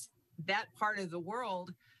 because that part of the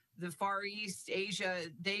world, the Far East, Asia,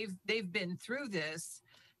 they've been through this.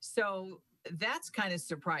 So that's kind of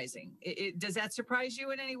surprising. Does that surprise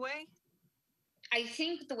you in any way? I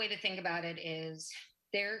think the way to think about it is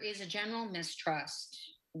there is a general mistrust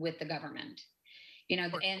with the government. You know,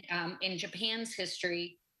 and in Japan's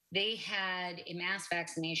history, they had a mass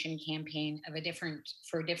vaccination campaign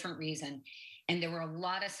for a different reason. And there were a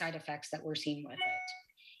lot of side effects that were seen with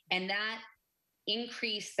it. And that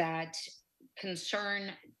increased that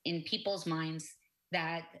concern in people's minds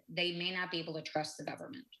that they may not be able to trust the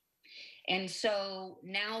government. And so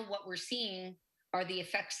now what we're seeing are the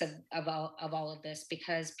effects of all of this,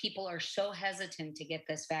 because people are so hesitant to get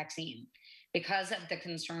this vaccine because of the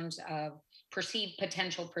concerns of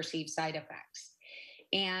potential perceived side effects.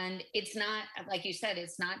 And it's not, like you said,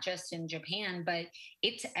 it's not just in Japan, but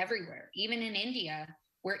it's everywhere, even in India,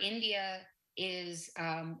 where India is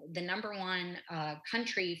the number one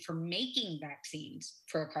country for making vaccines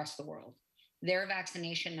for across the world. Their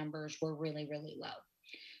vaccination numbers were really, really low.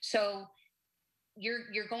 So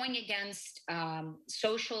you're going against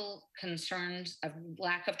social concerns of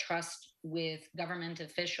lack of trust with government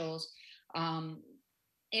officials,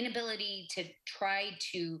 inability to try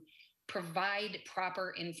to provide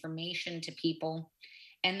proper information to people.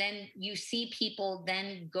 And then you see people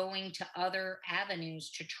then going to other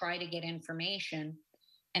avenues to try to get information.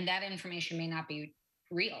 And that information may not be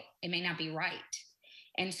real. It may not be right.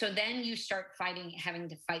 And so then you start having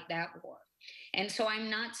to fight that war. And so I'm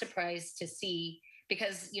not surprised to see,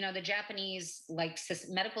 because, you know, the Japanese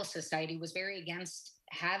medical society was very against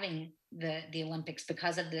having the Olympics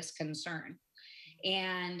because of this concern.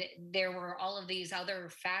 And there were all of these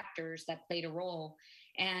other factors that played a role.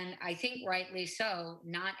 And I think rightly so,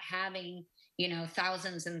 not having, you know,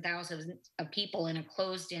 thousands and thousands of people in a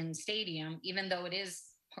closed-in stadium, even though it is,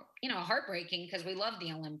 you know, heartbreaking because we love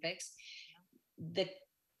the Olympics. The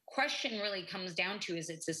question really comes down to is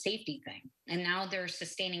it's a safety thing. And now they're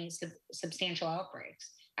sustaining substantial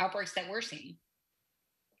outbreaks that we're seeing.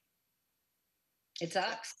 It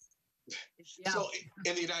sucks. Yeah. So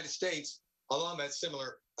in the United States, along that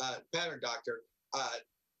similar pattern, Doctor,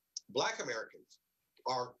 Black Americans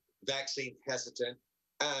are vaccine hesitant.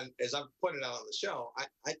 And as I've pointed out on the show,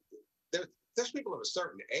 there's people of a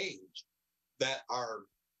certain age that are,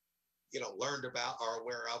 you know, learned about, are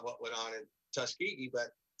aware of what went on in Tuskegee, but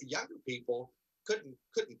younger people couldn't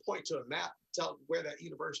point to a map to tell where that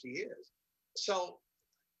university is. So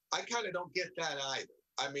I kind of don't get that either.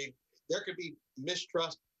 I mean, there could be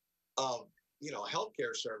mistrust of, you know,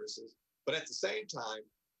 healthcare services, but at the same time,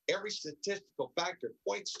 every statistical factor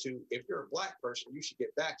points to if you're a Black person, you should get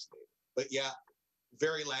vaccinated. But yeah,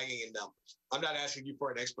 very lagging in numbers. I'm not asking you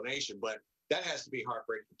for an explanation, but that has to be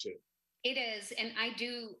heartbreaking too. It is. And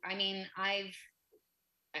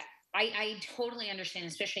I totally understand,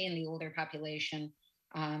 especially in the older population,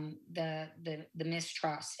 the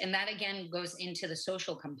mistrust. And that again goes into the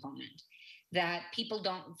social component, that people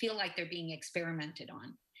don't feel like they're being experimented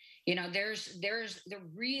on. You know, there's the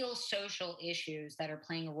real social issues that are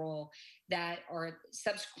playing a role that are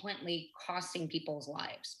subsequently costing people's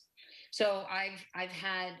lives. So I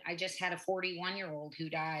just had a 41-year-old who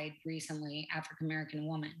died recently, African-American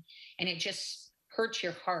woman, and it just hurts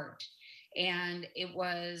your heart. And it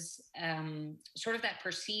was sort of that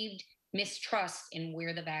perceived mistrust in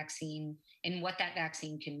where the vaccine and what that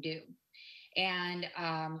vaccine can do. And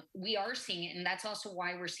we are seeing it. And that's also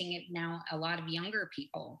why we're seeing it now, a lot of younger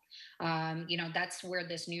people. You know, that's where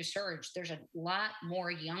this new surge, there's a lot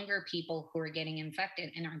more younger people who are getting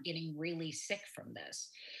infected and are getting really sick from this.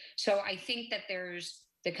 So I think that there's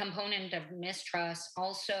the component of mistrust.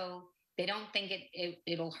 Also, they don't think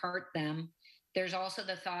it'll hurt them. There's also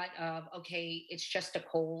the thought of, okay, it's just a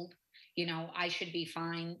cold, I should be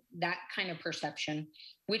fine. That kind of perception,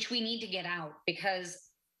 which we need to get out, because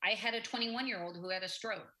I had a 21-year-old who had a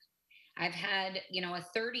stroke. I've had, a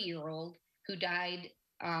 30-year-old who died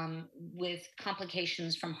with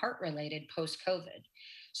complications from heart-related post-COVID.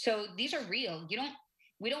 So these are real.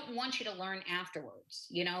 We don't want you to learn afterwards.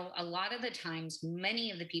 A lot of the times,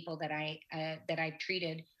 many of the people that I've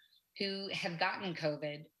treated who have gotten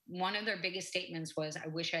COVID, one of their biggest statements was, I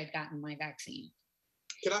wish I'd gotten my vaccine.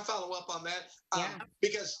 Can I follow up on that? Yeah.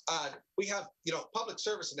 Because we have, public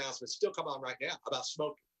service announcements still come on right now about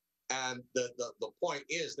smoking. And the point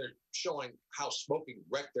is they're showing how smoking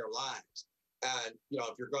wrecked their lives. And,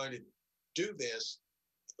 if you're going to do this,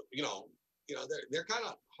 they're kind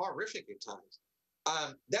of horrific at times.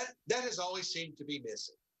 That has always seemed to be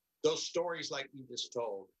missing. Those stories like you just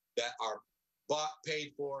told that are bought,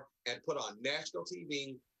 paid for, and put on national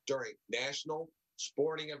TV during national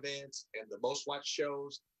sporting events and the most watched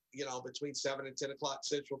shows, between 7 and 10 o'clock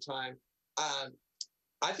Central Time.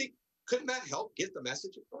 I think, couldn't that help get the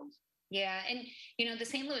message across? Yeah, and the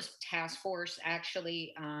St. Louis Task Force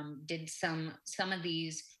actually did some of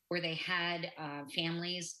these where they had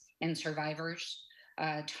families and survivors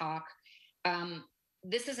talk.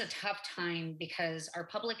 This is a tough time because our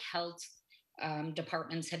public health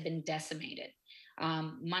departments have been decimated.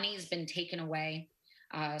 Money has been taken away.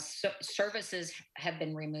 Services have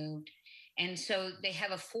been removed. And so they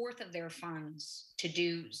have a fourth of their funds to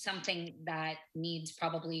do something that needs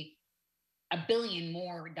probably $1 billion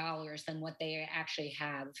more than what they actually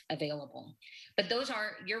have available. But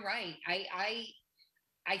you're right.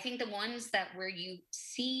 I think the ones that where you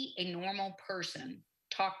see a normal person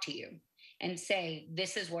talk to you and say,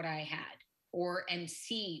 this is what I had, and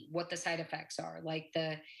see what the side effects are, like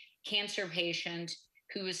the cancer patient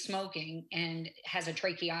who is smoking and has a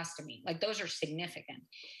tracheostomy, like those are significant.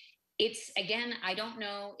 It's, again, I don't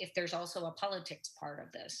know if there's also a politics part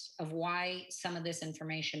of this, of why some of this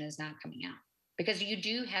information is not coming out. Because you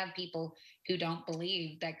do have people who don't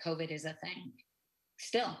believe that COVID is a thing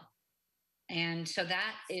still. And so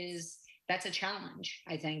that's a challenge,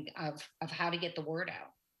 I think, of how to get the word out.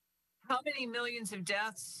 How many millions of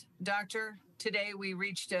deaths, Doctor? Today we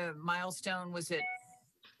reached a milestone. Was it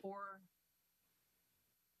 4?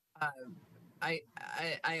 I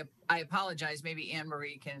apologize. Maybe Anne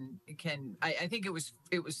Marie can. I think it was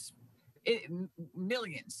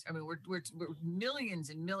millions. I mean, we're millions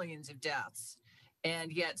and millions of deaths,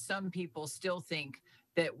 and yet some people still think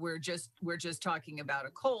that we're just talking about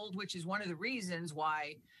a cold, which is one of the reasons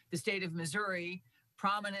why the state of Missouri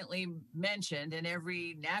prominently mentioned in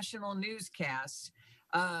every national newscast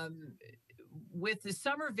with the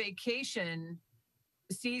summer vacation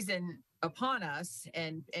season upon us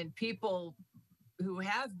and people who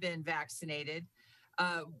have been vaccinated.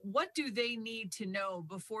 What do they need to know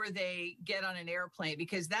before they get on an airplane?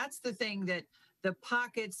 Because that's the thing, that the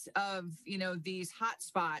pockets of, these hot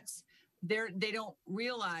spots, they don't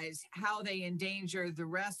realize how they endanger the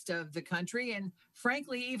rest of the country and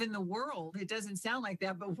frankly, even the world. It doesn't sound like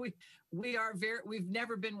that, but we've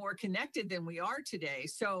never been more connected than we are today.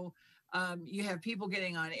 So you have people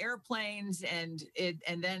getting on airplanes and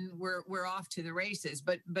then we're off to the races.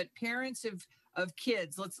 But parents of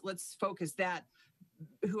kids, let's focus that,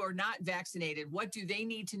 who are not vaccinated, what do they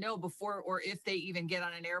need to know before or if they even get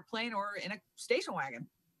on an airplane or in a station wagon?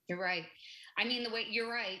 You're right. I mean,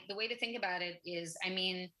 you're right. The way to think about it is,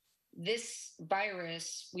 this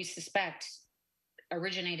virus, we suspect,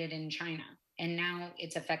 originated in China, and now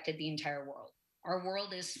it's affected the entire world. Our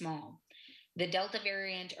world is small. The Delta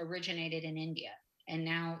variant originated in India, and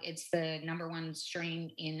now it's the #1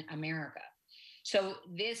 strain in America. So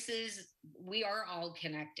we are all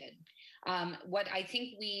connected. What I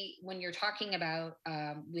think when you're talking about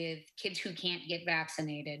with kids who can't get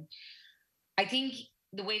vaccinated, I think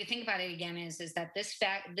the way to think about it again is that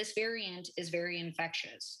this variant is very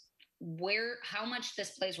infectious. How much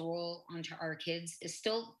this plays a role onto our kids is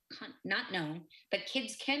still not known, but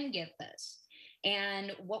kids can get this.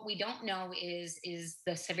 And what we don't know is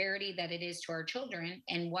the severity that it is to our children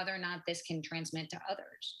and whether or not this can transmit to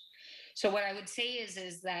others. So what I would say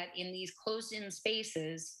is that in these closed-in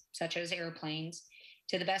spaces, such as airplanes,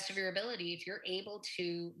 to the best of your ability, if you're able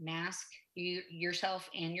to mask yourself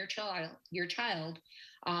and your child,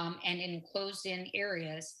 and in closed-in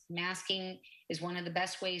areas, masking is one of the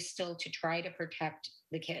best ways still to try to protect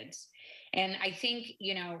the kids. And I think,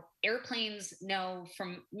 airplanes know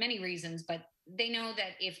from many reasons, but they know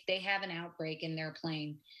that if they have an outbreak in their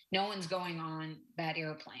plane, no one's going on that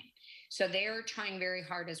airplane. So they're trying very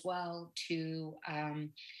hard as well to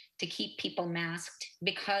to keep people masked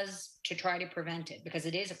to try to prevent it, because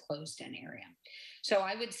it is a closed-in area. So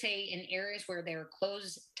I would say in areas where there are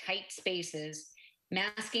closed, tight spaces,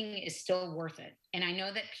 masking is still worth it. And I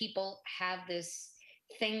know that people have this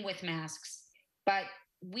thing with masks, but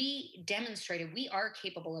we demonstrated we are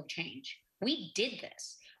capable of change. We did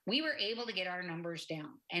this. We were able to get our numbers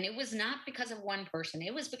down. And it was not because of one person.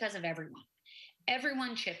 It was because of everyone.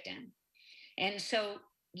 Everyone chipped in. And so,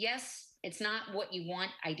 yes, it's not what you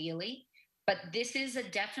want ideally, but this is a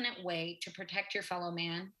definite way to protect your fellow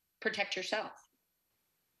man, protect yourself.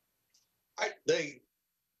 The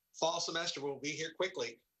fall semester will be here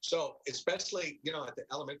quickly. So especially, at the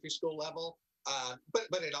elementary school level,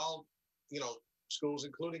 but at all, schools,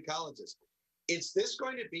 including colleges, is this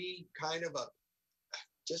going to be kind of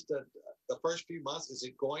the first few months? Is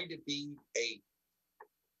it going to be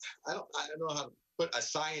I don't know how to put a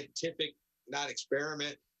scientific, not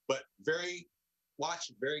experiment, but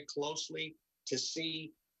watch very closely to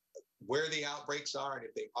see where the outbreaks are, and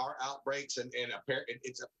if they are outbreaks, and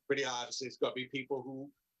it's pretty obviously it's going to be people who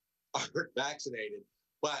are vaccinated.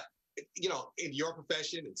 But in your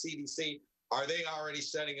profession and CDC, are they already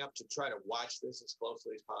setting up to try to watch this as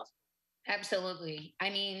closely as possible? Absolutely. I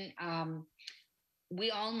mean,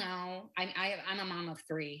 we all know I'm a mom of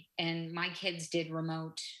 3, and my kids did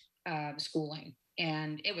remote schooling,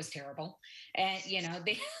 and it was terrible. And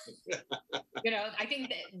they, I think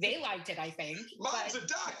that they liked it. I think Mom's a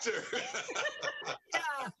doctor.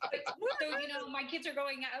 Yeah. So my kids are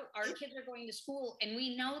going out. Our kids are going to school, and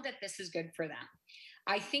we know that this is good for them.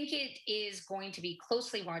 I think it is going to be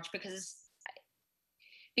closely watched because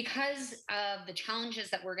of the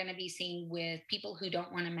challenges that we're going to be seeing with people who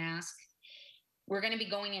don't want to mask. We're going to be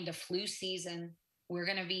going into flu season. We're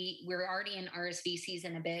already in RSV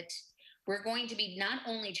season a bit. We're going to be not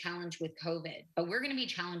only challenged with COVID, but we're going to be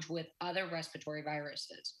challenged with other respiratory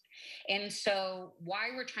viruses. And so why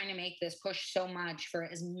we're trying to make this push so much for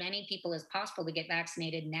as many people as possible to get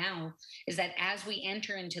vaccinated now is that as we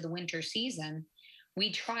enter into the winter season,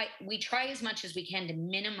 we try as much as we can to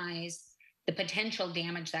minimize the potential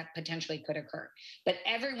damage that potentially could occur. But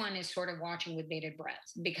everyone is sort of watching with bated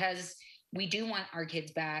breath, because we do want our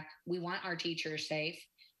kids back. We want our teachers safe.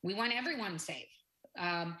 We want everyone safe.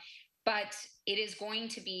 But it is going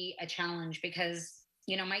to be a challenge because,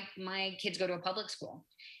 my kids go to a public school,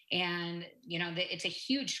 and, it's a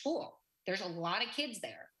huge school. There's a lot of kids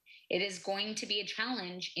there. It is going to be a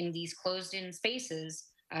challenge in these closed-in spaces,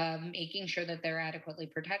 making sure that they're adequately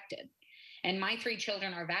protected. And my 3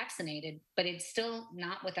 children are vaccinated, but it's still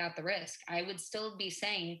not without the risk. I would still be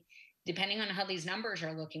saying, depending on how these numbers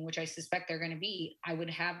are looking, which I suspect they're going to be, I would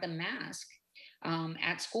have them mask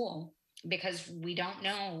at school, because we don't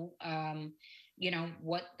know,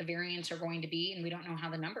 what the variants are going to be, and we don't know how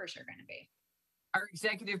the numbers are going to be. Our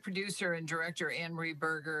executive producer and director, Anne Marie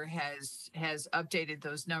Berger, has updated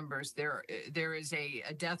those numbers. There is a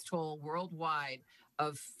death toll worldwide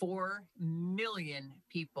of 4 million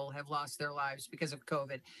people have lost their lives because of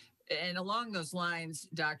COVID. And along those lines,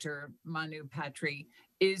 Dr. Mano Patri,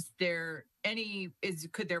 could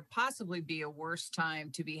there possibly be a worse time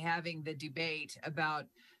to be having the debate about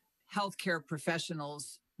healthcare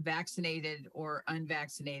professionals, vaccinated or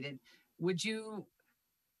unvaccinated? Would you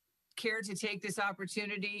care to take this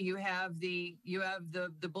opportunity? You have the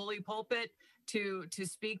bully pulpit to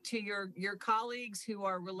speak to your colleagues who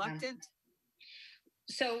are reluctant.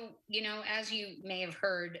 So, as you may have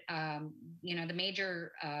heard, the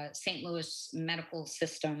major St. Louis medical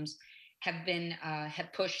systems have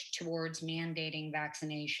pushed towards mandating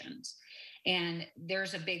vaccinations. And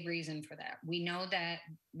there's a big reason for that. We know that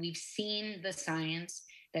we've seen the science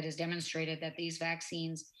that has demonstrated that these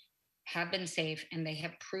vaccines have been safe, and they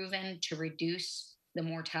have proven to reduce the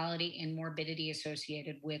mortality and morbidity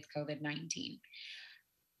associated with COVID-19.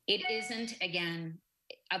 It isn't, again,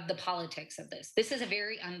 of the politics of this. This is a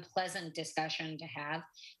very unpleasant discussion to have,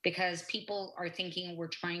 because people are thinking we're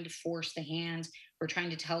trying to force the hands, we're trying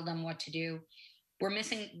to tell them what to do. We're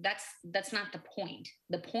missing, that's not the point.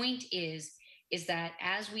 The point is that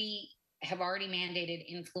as we have already mandated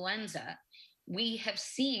influenza, we have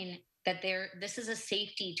seen that this is a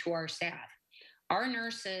safety to our staff. Our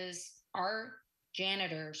nurses, our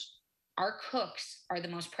janitors, our cooks are the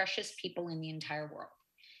most precious people in the entire world.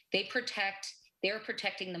 They're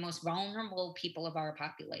protecting the most vulnerable people of our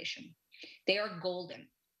population. They are golden,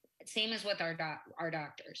 same as with our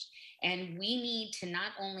doctors. And we need to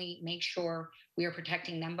not only make sure we are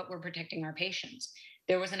protecting them, but we're protecting our patients.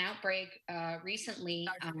 There was an outbreak recently.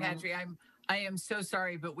 Dr. Patri, I am so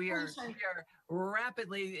sorry, but we are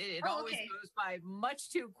rapidly. It always goes by much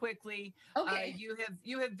too quickly. Okay.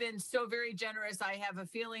 You have been so very generous. I have a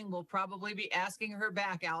feeling we'll probably be asking her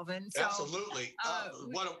back, Alvin. So, absolutely.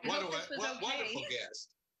 What a wonderful guest.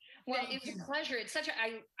 Well, it was a pleasure. It's such a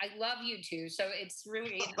I love you two, so it's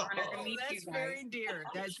really an honor to meet you guys. That's very dear.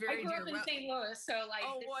 That's very dear. I grew up in St. Louis, so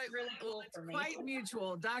it's really cool for me. Quite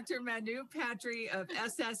mutual. Dr. Mano Patri of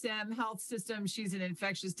SSM Health System. She's an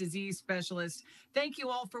infectious disease specialist. Thank you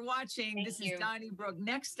all for watching. This is Donnybrook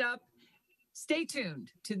Next Up. Stay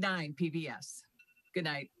tuned to 9 PBS. Good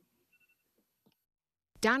night.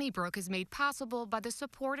 Donnybrook is made possible by the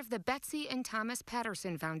support of the Betsy and Thomas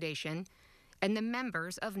Patterson Foundation and the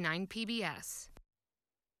members of 9 PBS.